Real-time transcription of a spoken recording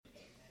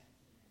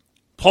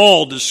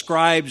Paul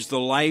describes the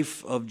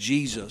life of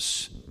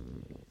Jesus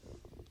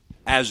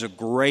as a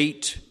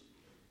great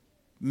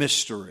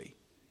mystery.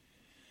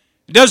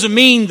 It doesn't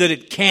mean that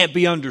it can't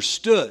be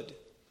understood.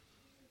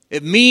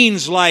 It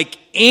means, like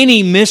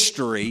any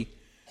mystery,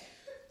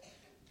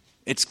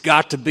 it's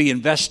got to be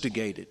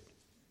investigated.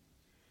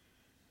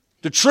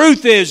 The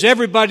truth is,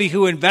 everybody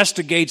who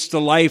investigates the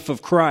life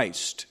of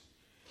Christ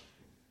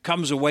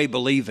comes away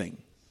believing.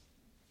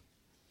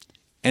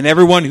 And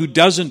everyone who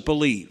doesn't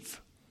believe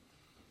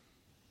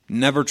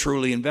never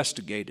truly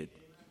investigated.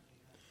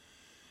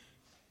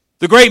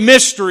 The great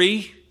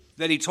mystery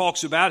that he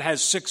talks about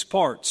has 6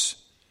 parts.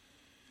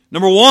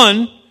 Number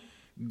 1,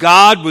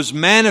 God was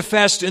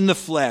manifest in the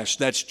flesh.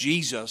 That's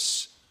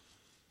Jesus,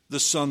 the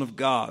Son of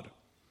God.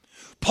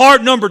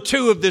 Part number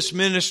 2 of this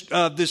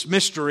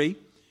mystery,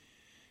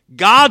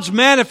 God's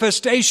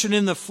manifestation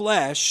in the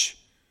flesh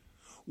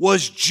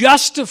was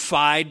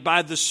justified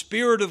by the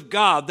Spirit of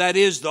God. That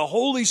is, the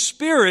Holy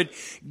Spirit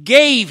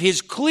gave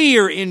His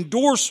clear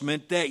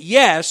endorsement that,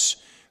 yes,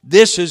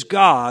 this is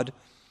God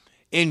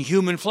in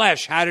human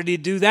flesh. How did He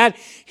do that?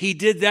 He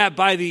did that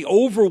by the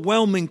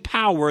overwhelming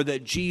power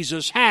that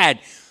Jesus had.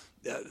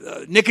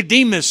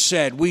 Nicodemus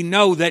said, "We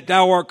know that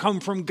thou art come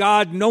from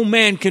God. No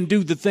man can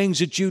do the things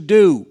that you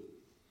do,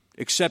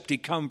 except he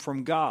come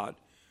from God."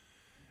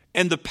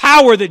 And the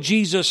power that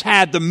Jesus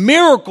had, the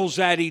miracles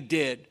that He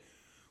did,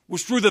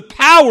 was through the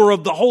power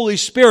of the Holy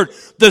Spirit.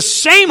 The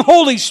same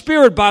Holy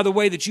Spirit, by the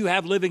way, that you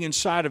have living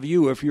inside of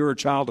you if you're a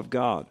child of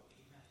God.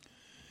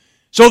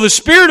 So the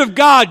Spirit of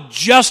God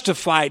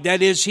justified,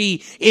 that is,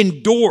 He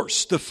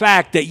endorsed the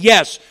fact that,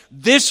 yes,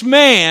 this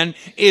man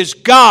is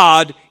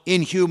God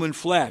in human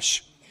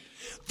flesh.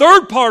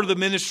 Third part of the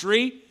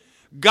ministry,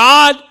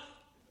 God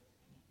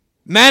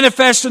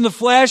manifest in the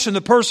flesh in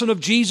the person of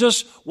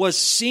Jesus was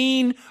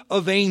seen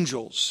of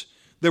angels.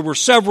 There were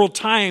several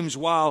times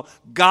while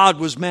God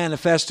was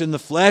manifest in the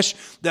flesh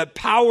that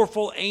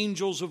powerful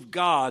angels of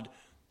God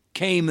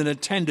came and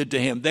attended to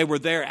Him. They were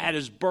there at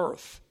His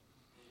birth.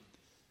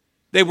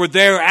 They were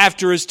there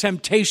after His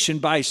temptation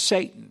by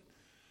Satan.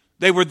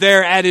 They were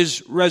there at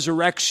His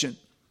resurrection.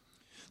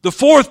 The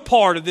fourth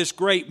part of this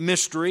great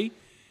mystery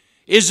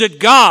is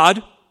that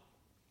God,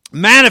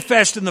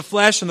 manifest in the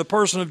flesh in the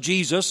person of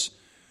Jesus,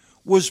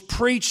 was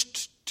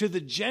preached to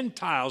the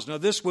Gentiles. Now,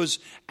 this was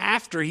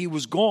after He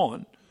was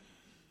gone.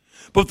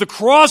 But the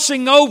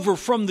crossing over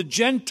from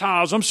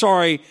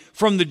the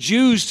from the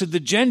Jews to the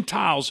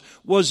Gentiles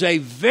was a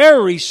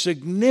very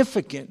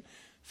significant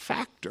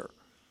factor.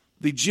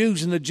 The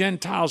Jews and the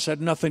Gentiles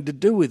had nothing to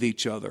do with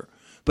each other.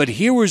 But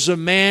here was a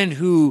man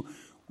who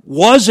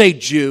was a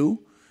Jew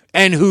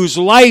and whose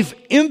life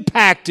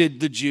impacted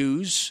the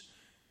Jews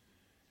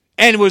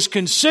and was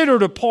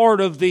considered a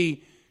part of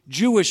the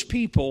Jewish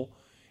people,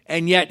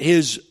 and yet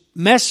his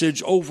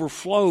message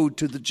overflowed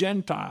to the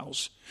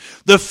Gentiles.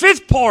 The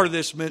fifth part of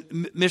this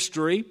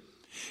mystery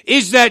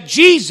is that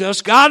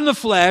Jesus, God in the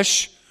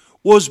flesh,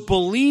 was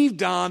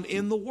believed on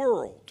in the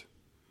world.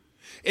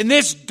 In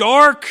this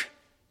dark,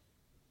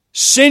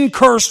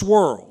 sin-cursed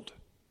world,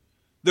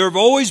 there have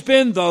always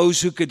been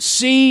those who could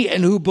see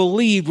and who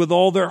believed with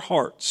all their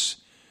hearts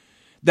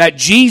that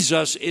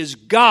Jesus is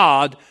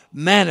God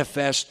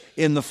manifest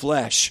in the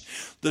flesh.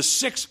 The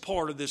sixth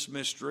part of this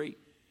mystery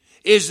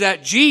is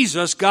that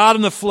Jesus, God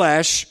in the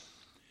flesh,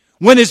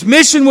 when His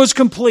mission was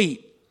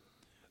complete,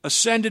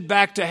 ascended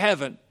back to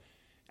heaven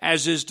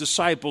as His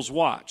disciples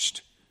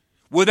watched.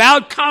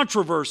 Without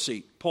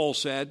controversy, Paul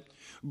said,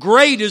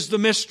 great is the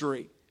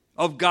mystery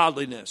of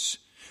godliness.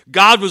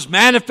 God was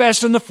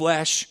manifest in the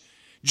flesh,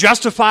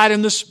 justified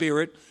in the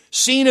Spirit,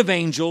 seen of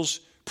angels,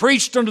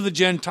 preached unto the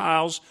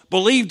Gentiles,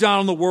 believed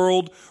on in the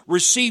world,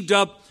 received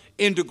up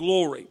into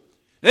glory.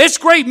 This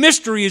great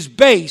mystery is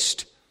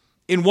based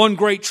in one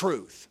great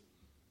truth.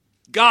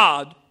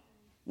 God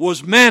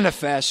was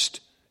manifest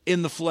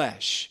in the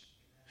flesh.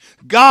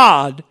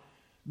 God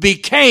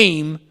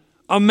became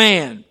a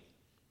man.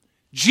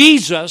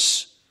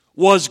 Jesus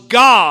was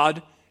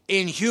God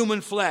in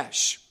human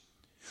flesh.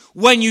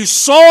 When you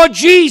saw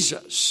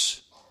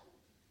Jesus,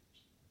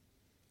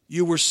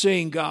 you were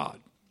seeing God.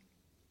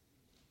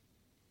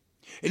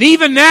 And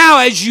even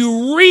now, as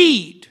you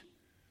read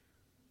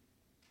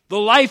the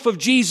life of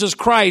Jesus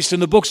Christ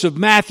in the books of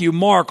Matthew,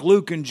 Mark,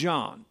 Luke, and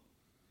John,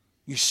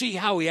 you see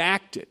how He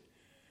acted,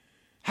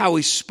 how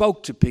He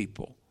spoke to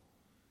people,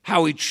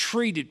 how He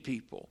treated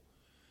people,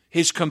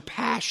 His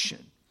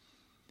compassion,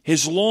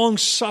 His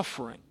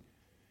long-suffering,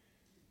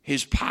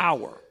 His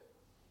power.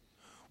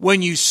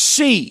 When you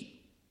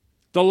see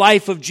the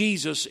life of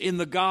Jesus in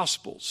the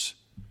Gospels,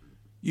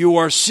 you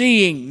are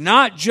seeing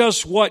not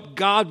just what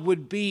God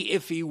would be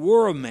if He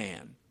were a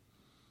man,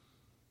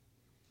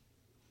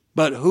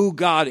 but who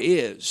God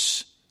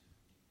is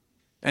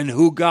and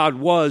who God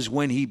was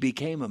when He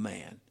became a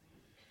man.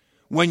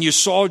 When you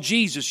saw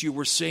Jesus, you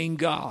were seeing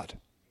God.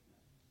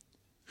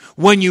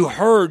 When you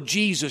heard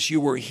Jesus, you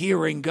were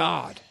hearing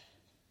God.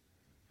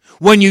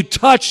 When you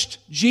touched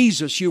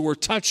Jesus, you were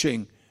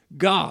touching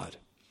God.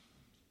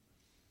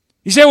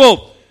 You say,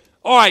 well,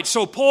 All right,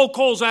 so Paul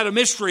calls that a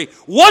mystery.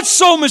 What's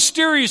so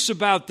mysterious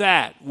about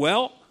that?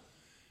 Well,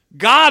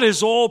 God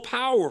is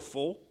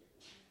all-powerful,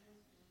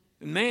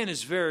 and man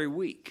is very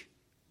weak.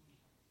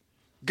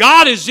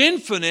 God is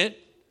infinite,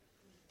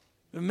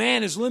 and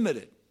man is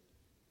limited.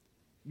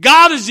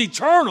 God is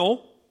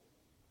eternal,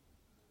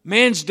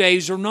 man's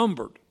days are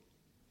numbered.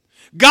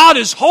 God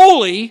is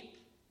holy,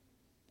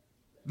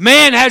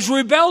 man has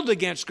rebelled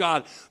against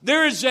God.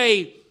 There is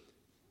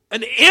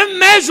an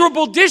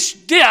immeasurable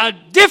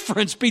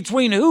difference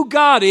between who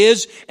God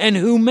is and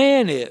who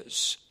man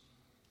is.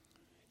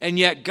 And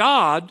yet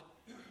God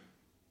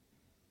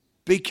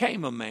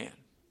became a man.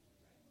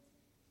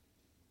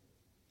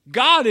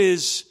 God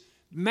is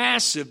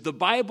massive. The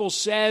Bible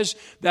says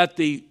that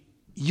the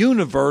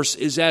universe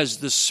is as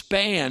the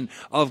span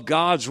of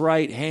God's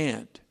right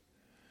hand.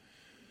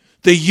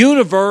 The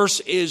universe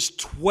is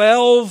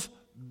 12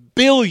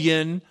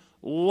 billion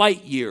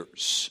light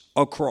years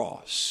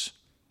across.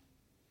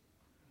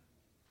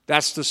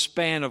 That's the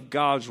span of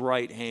God's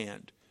right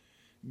hand.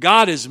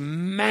 God is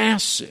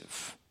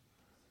massive.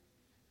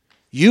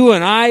 You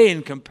and I,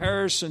 in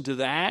comparison to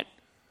that,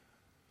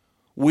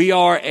 we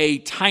are a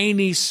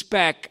tiny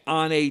speck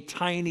on a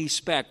tiny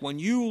speck. When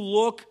you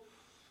look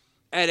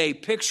at a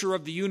picture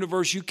of the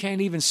universe, you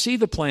can't even see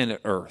the planet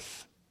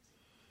Earth.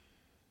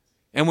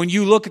 And when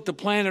you look at the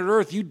planet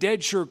Earth, you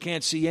dead sure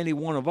can't see any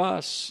one of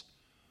us.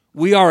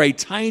 We are a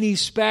tiny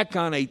speck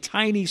on a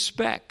tiny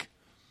speck.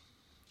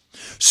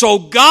 So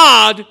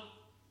God,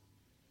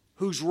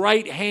 whose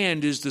right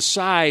hand is the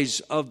size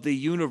of the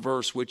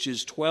universe, which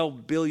is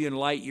 12 billion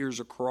light years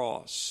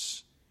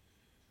across,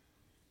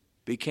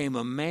 became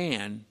a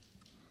man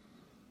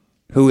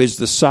who is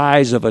the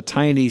size of a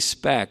tiny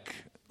speck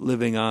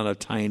living on a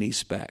tiny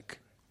speck.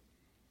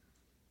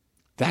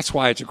 That's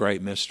why it's a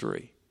great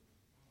mystery.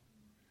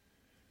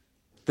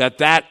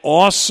 That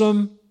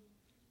awesome,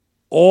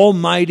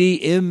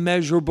 almighty,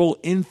 immeasurable,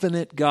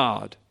 infinite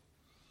God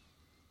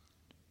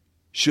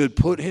should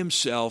put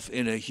himself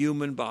in a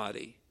human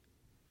body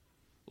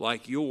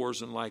like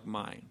yours and like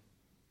mine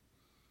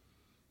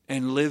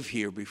and live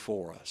here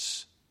before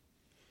us.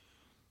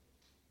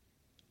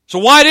 So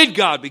why did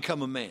God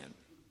become a man?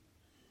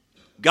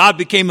 God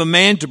became a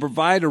man to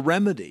provide a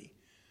remedy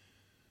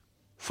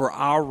for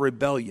our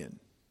rebellion.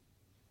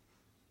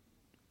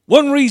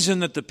 One reason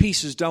that the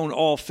pieces don't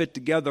all fit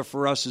together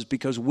for us is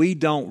because we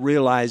don't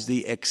realize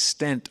the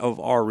extent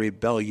of our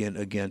rebellion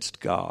against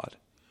God.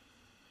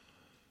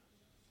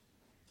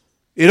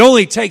 It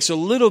only takes a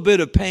little bit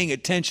of paying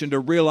attention to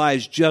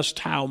realize just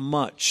how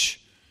much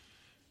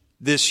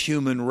this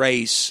human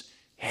race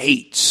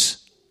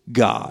hates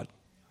God.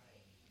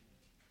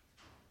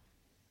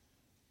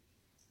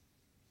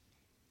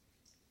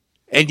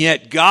 And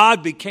yet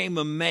God became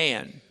a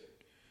man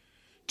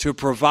to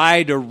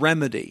provide a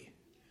remedy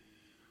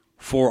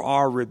for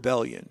our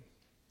rebellion.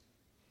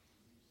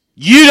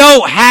 You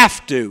don't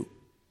have to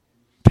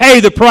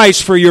pay the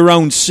price for your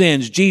own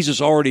sins.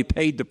 Jesus already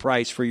paid the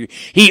price for you.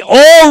 He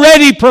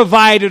already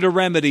provided a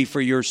remedy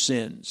for your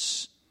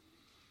sins.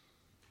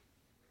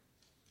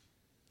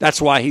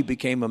 That's why he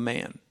became a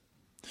man.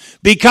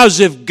 Because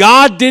if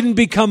God didn't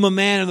become a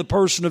man in the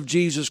person of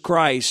Jesus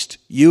Christ,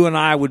 you and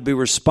I would be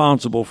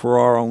responsible for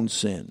our own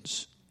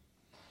sins.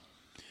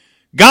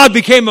 God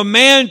became a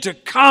man to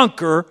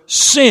conquer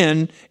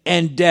sin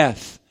and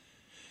death.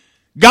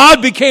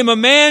 God became a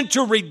man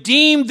to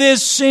redeem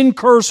this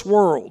sin-cursed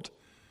world.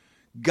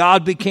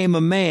 God became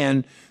a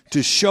man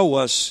to show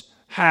us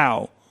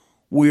how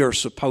we are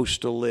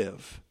supposed to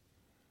live.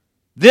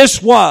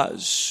 This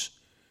was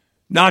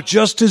not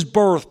just his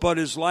birth, but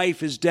his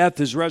life, his death,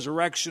 his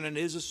resurrection, and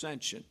his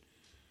ascension.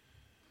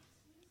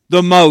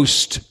 The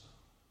most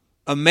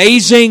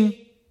amazing,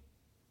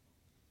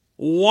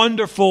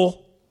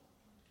 wonderful,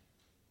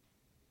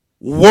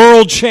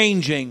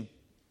 world-changing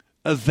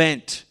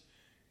event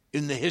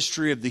in the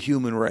history of the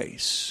human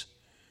race.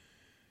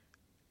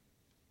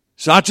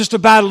 It's not just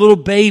about a little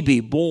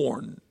baby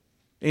born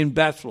in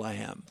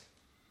Bethlehem.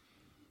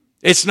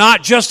 It's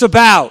not just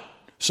about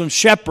some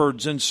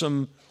shepherds and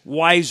some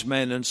wise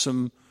men and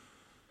some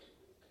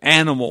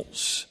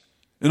animals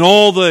and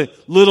all the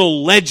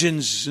little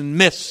legends and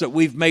myths that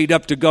we've made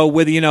up to go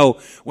with. You know,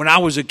 when I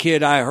was a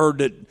kid, I heard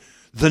that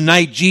the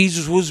night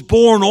Jesus was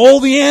born, all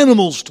the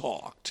animals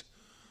talked.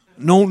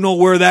 Don't know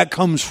where that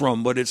comes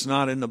from, but it's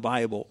not in the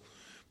Bible.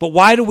 But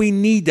why do we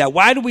need that?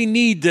 Why do we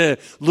need the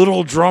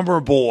little drummer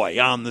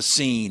boy on the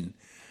scene?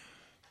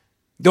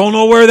 Don't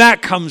know where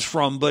that comes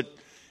from, but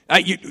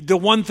the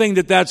one thing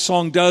that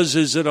song does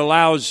is it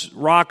allows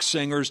rock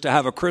singers to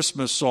have a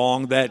Christmas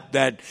song that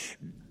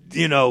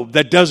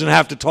doesn't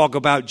have to talk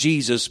about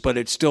Jesus, but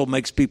it still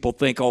makes people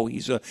think, oh,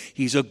 he's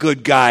a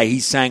good guy. He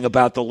sang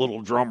about the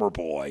little drummer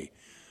boy.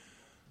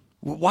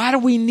 Why do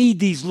we need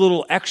these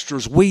little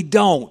extras? We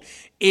don't.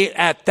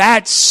 At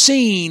that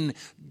scene,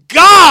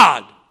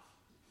 God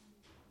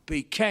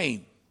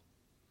became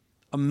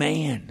a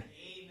man.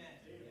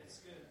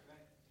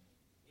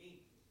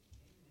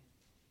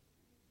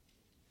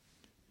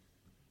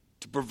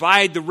 To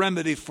provide the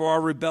remedy for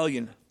our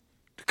rebellion,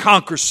 to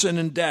conquer sin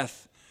and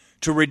death,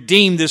 to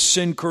redeem this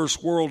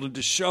sin-cursed world, and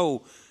to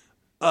show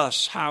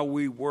us how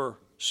we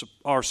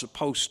are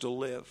supposed to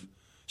live.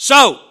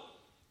 So,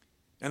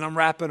 and I'm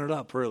wrapping it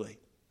up really,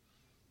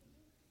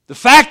 the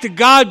fact that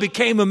God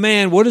became a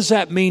man, what does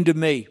that mean to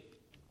me?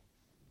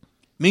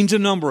 It means a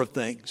number of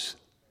things.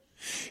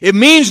 It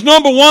means,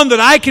 number one, that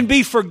I can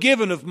be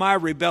forgiven of my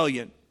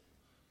rebellion.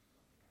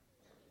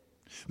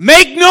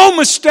 Make no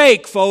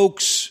mistake,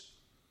 folks,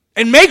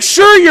 and make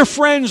sure your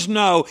friends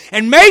know,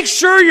 and make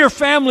sure your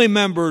family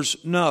members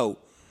know,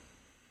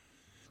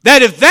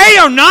 that if they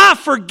are not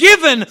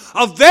forgiven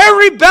of their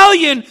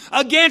rebellion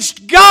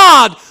against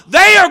God,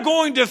 they are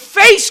going to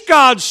face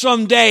God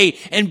someday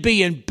and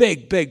be in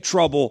big, big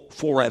trouble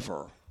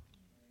forever.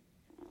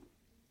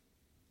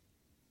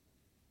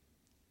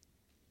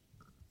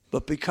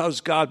 But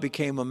because God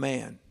became a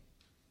man,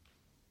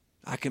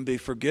 I can be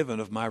forgiven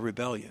of my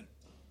rebellion.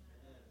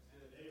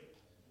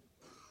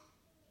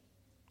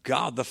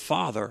 God the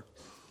Father,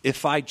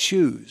 if I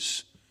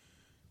choose,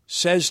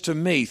 says to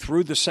me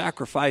through the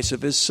sacrifice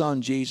of His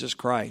Son, Jesus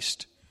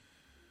Christ,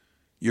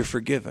 you're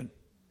forgiven.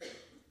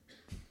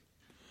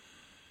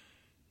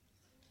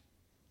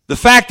 The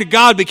fact that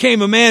God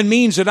became a man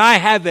means that I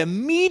have a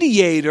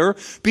mediator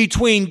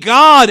between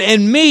God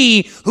and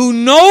me who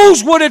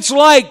knows what it's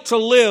like to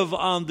live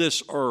on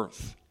this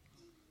earth.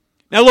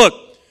 Now look,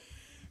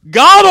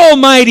 God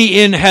Almighty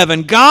in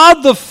heaven,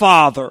 God the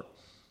Father,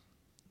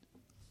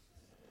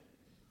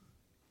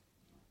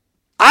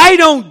 I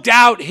don't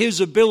doubt His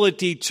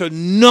ability to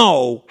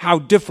know how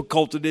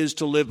difficult it is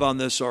to live on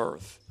this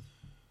earth.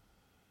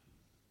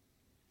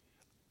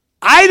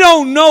 I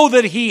don't know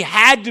that He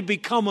had to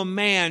become a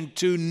man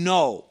to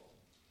know.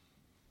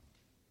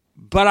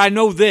 But I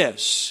know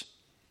this.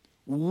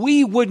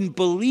 We wouldn't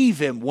believe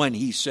Him when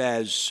He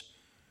says,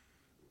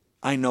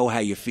 I know how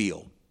you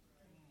feel,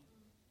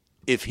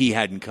 if He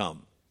hadn't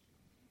come.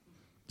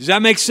 Does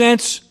that make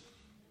sense?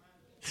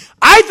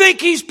 I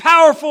think He's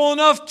powerful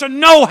enough to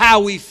know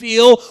how we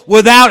feel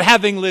without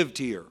having lived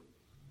here.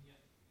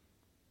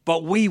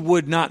 But we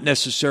would not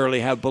necessarily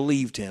have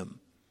believed Him.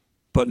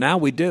 But now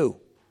we do.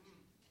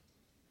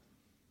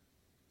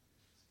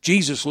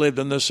 Jesus lived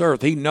on this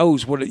earth. He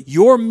knows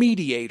your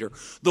mediator,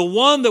 the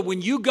one that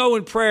when you go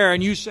in prayer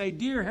and you say,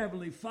 Dear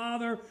Heavenly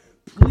Father,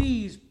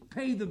 please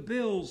pay the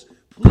bills.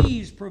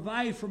 Please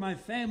provide for my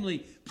family.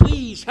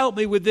 Please help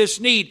me with this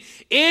need.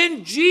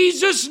 In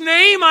Jesus'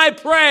 name I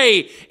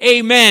pray.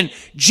 Amen.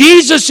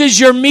 Jesus is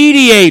your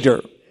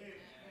mediator.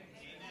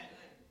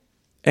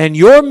 And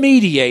your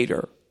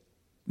mediator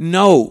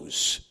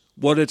knows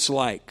what it's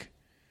like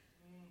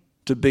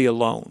to be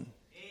alone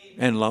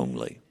and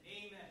lonely.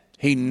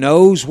 He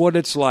knows what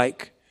it's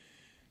like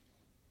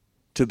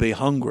to be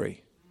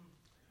hungry.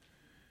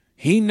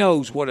 He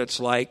knows what it's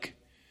like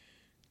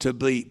to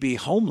be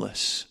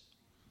homeless.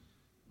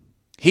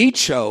 He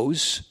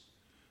chose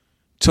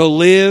to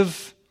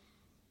live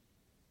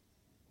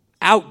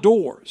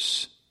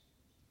outdoors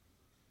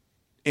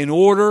in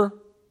order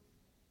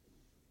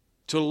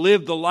to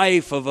live the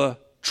life of a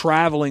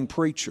traveling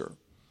preacher.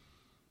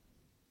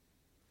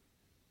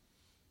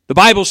 The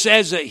Bible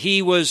says that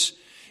He was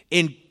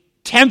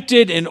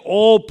tempted in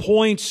all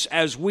points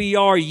as we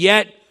are,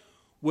 yet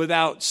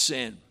without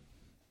sin.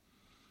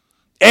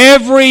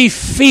 Every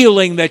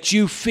feeling that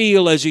you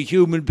feel as a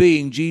human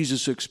being,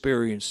 Jesus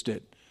experienced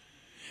it.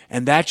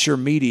 And that's your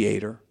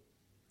mediator.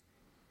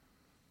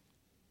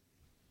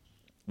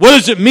 What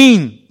does it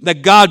mean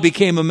that God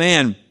became a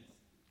man?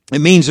 It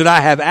means that I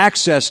have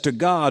access to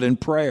God in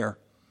prayer.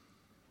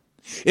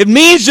 It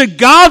means that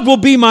God will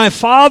be my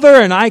Father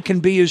and I can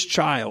be His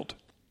child.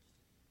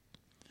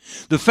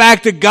 The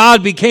fact that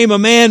God became a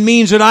man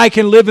means that I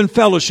can live in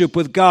fellowship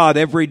with God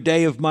every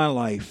day of my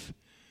life.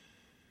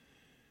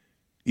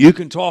 You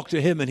can talk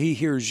to Him and He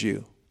hears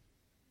you.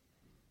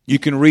 You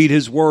can read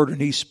His Word and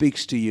He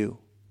speaks to you.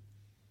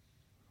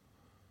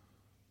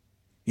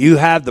 You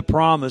have the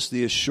promise,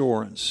 the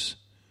assurance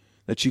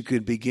that you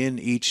could begin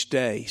each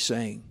day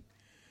saying,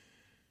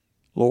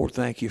 Lord,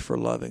 thank you for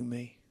loving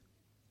me.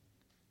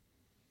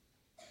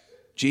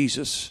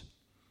 Jesus,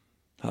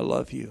 I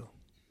love you.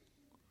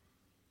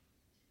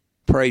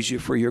 Praise you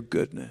for your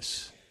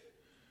goodness.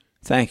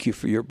 Thank you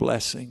for your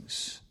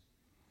blessings.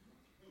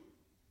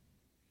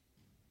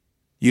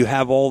 You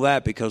have all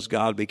that because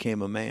God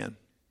became a man.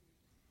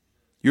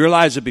 You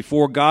realize that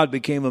before God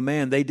became a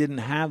man, they didn't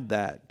have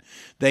that.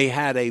 They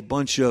had a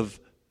bunch of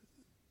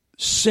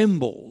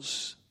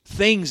symbols,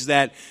 things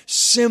that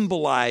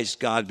symbolized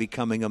God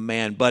becoming a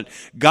man. But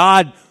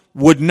God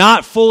would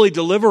not fully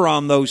deliver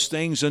on those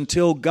things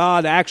until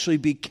God actually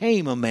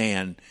became a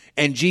man.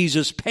 And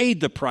Jesus paid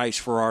the price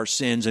for our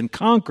sins and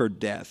conquered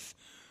death.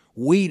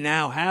 We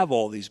now have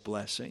all these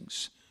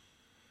blessings.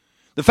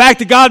 The fact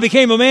that God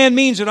became a man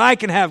means that I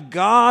can have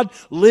God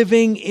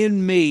living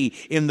in me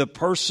in the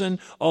person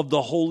of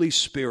the Holy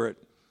Spirit.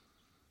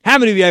 How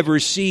many of you have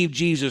received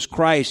Jesus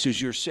Christ as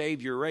your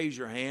Savior? Raise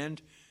your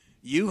hand.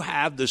 You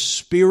have the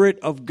Spirit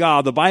of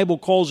God. The Bible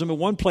calls Him in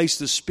one place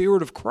the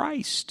Spirit of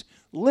Christ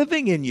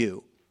living in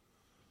you.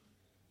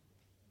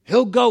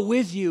 He'll go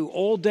with you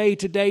all day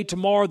today,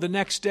 tomorrow, the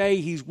next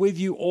day. He's with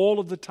you all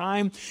of the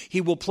time.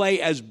 He will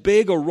play as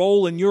big a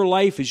role in your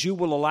life as you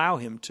will allow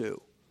him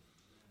to.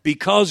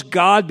 Because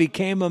God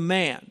became a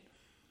man,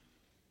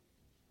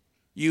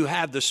 you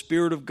have the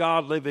Spirit of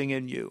God living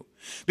in you.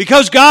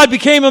 Because God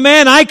became a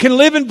man, I can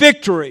live in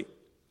victory.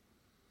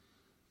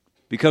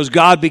 Because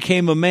God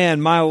became a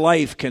man, my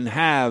life can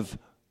have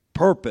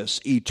purpose,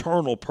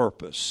 eternal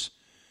purpose.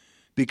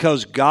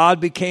 Because God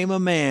became a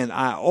man,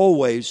 I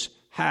always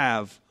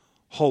have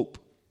hope.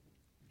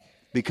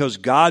 Because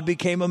God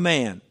became a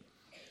man,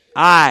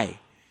 I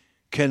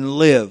can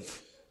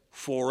live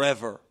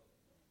forever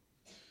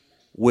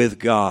with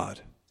God.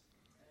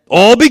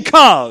 All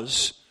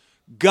because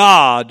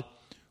God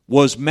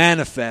was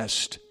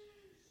manifest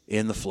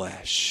in the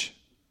flesh.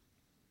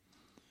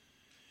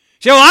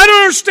 So I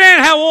don't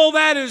understand how all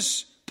that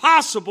is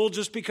possible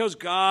just because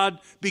God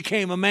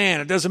became a man.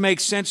 It doesn't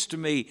make sense to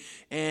me.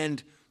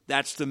 And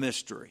that's the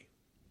mystery.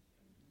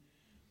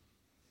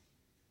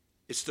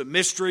 It's the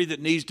mystery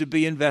that needs to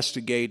be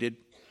investigated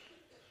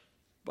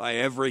by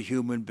every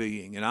human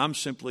being. And I'm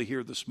simply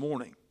here this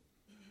morning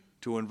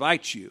to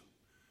invite you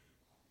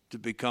to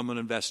become an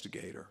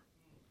investigator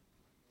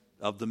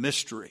of the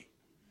mystery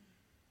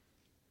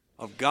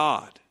of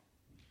God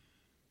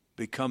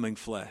becoming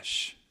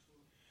flesh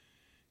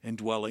and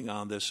dwelling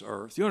on this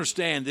earth. You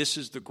understand, this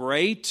is the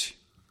great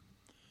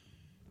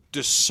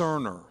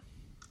discerner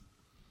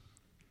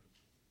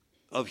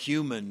of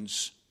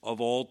humans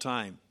of all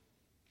time.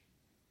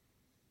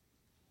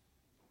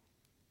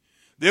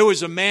 There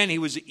was a man, he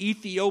was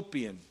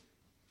Ethiopian,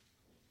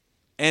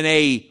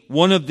 and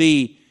one of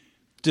the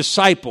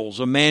disciples,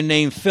 a man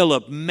named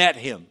Philip, met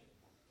him.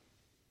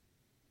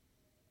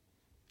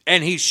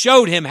 And he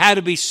showed him how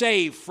to be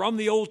saved from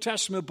the Old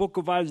Testament book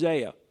of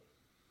Isaiah.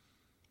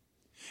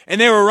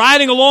 And they were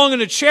riding along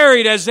in a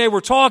chariot as they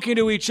were talking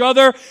to each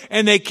other,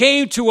 and they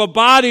came to a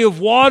body of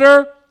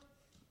water.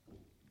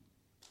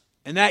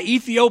 And that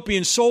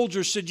Ethiopian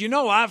soldier said, "You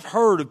know, I've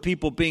heard of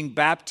people being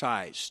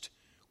baptized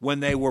when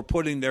they were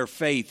putting their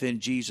faith in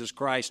Jesus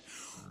Christ.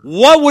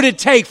 What would it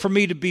take for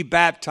me to be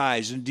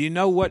baptized?" And do you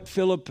know what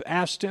Philip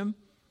asked him?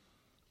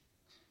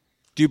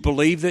 Do you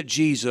believe that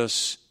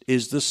Jesus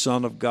is the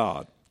Son of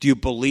God? Do you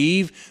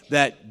believe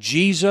that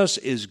Jesus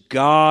is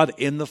God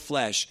in the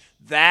flesh?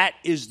 That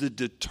is the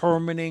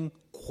determining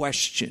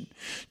question.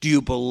 Do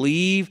you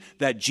believe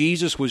that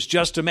Jesus was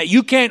just a man?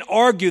 You can't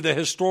argue the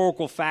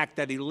historical fact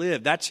that he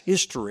lived. That's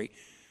history.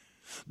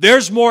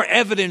 There's more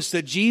evidence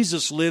that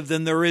Jesus lived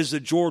than there is that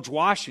George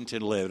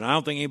Washington lived. And I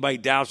don't think anybody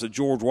doubts that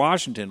George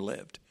Washington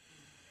lived.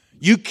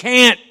 You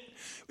can't,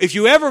 if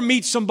you ever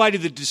meet somebody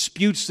that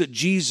disputes that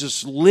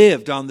Jesus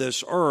lived on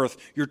this earth,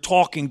 you're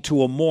talking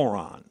to a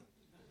moron.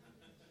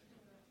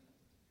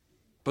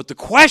 But the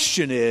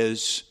question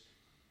is,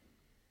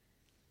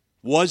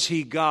 was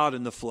he God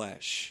in the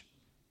flesh?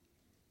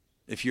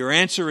 If your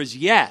answer is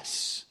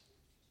yes,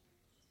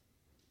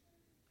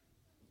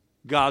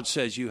 God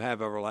says you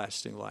have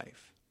everlasting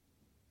life.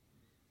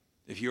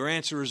 If your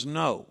answer is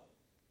no,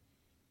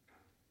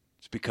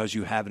 it's because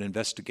you haven't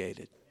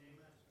investigated.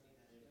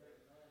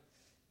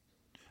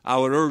 I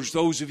would urge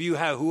those of you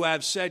who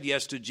have said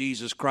yes to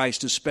Jesus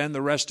Christ to spend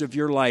the rest of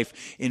your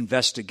life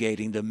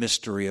investigating the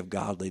mystery of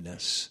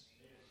godliness.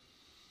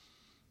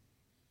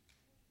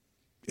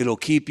 It'll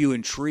keep you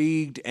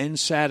intrigued and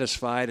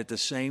satisfied at the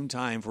same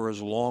time for as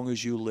long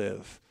as you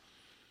live.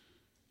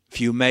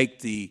 If you make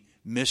the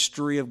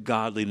mystery of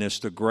godliness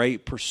the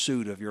great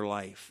pursuit of your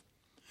life.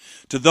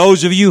 To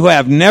those of you who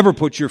have never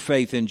put your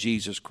faith in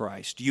Jesus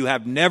Christ, you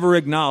have never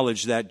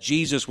acknowledged that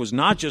Jesus was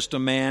not just a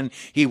man,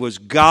 he was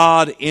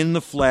God in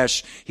the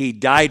flesh. He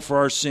died for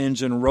our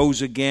sins and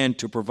rose again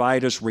to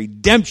provide us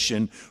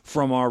redemption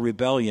from our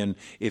rebellion.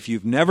 If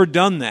you've never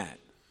done that,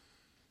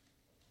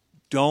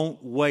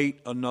 don't wait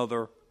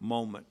another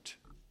moment.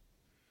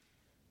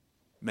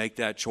 Make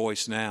that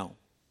choice now.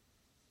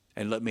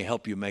 And let me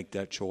help you make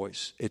that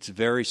choice. It's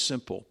very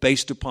simple.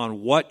 Based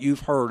upon what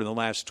you've heard in the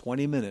last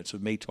 20 minutes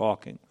of me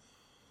talking,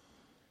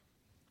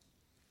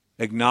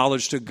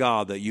 acknowledge to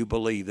God that you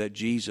believe that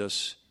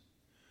Jesus,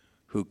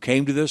 who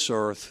came to this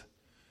earth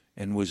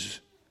and was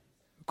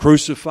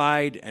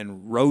crucified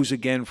and rose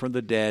again from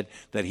the dead,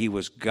 that he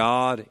was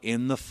God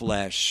in the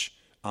flesh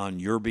on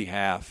your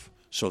behalf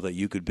so that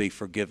you could be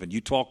forgiven.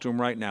 You talk to him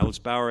right now. Let's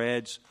bow our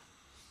heads.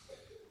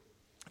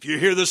 If you're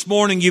here this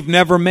morning, you've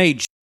never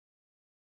made